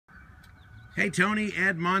Hey Tony,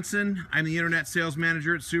 Ed Monson. I'm the Internet Sales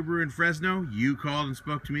Manager at Subaru in Fresno. You called and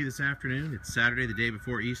spoke to me this afternoon. It's Saturday, the day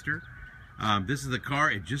before Easter. This is the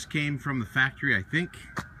car. It just came from the factory, I think,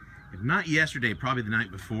 if not yesterday, probably the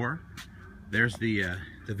night before. There's the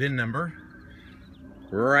VIN number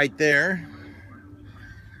right there.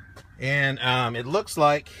 And it looks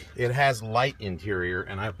like it has light interior,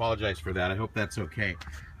 and I apologize for that. I hope that's okay.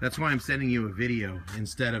 That's why I'm sending you a video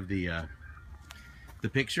instead of the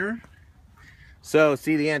picture. So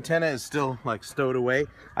see, the antenna is still like stowed away.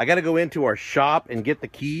 I got to go into our shop and get the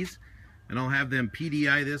keys, and I'll have them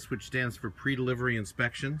PDI this, which stands for pre-delivery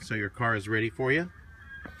inspection, so your car is ready for you.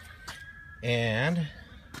 And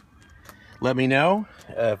let me know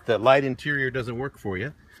if the light interior doesn't work for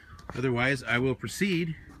you. Otherwise, I will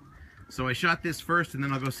proceed. So I shot this first, and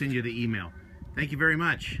then I'll go send you the email. Thank you very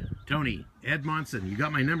much. Tony, Ed Monson. You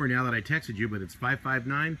got my number now that I texted you, but it's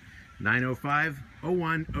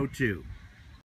 559-905-0102.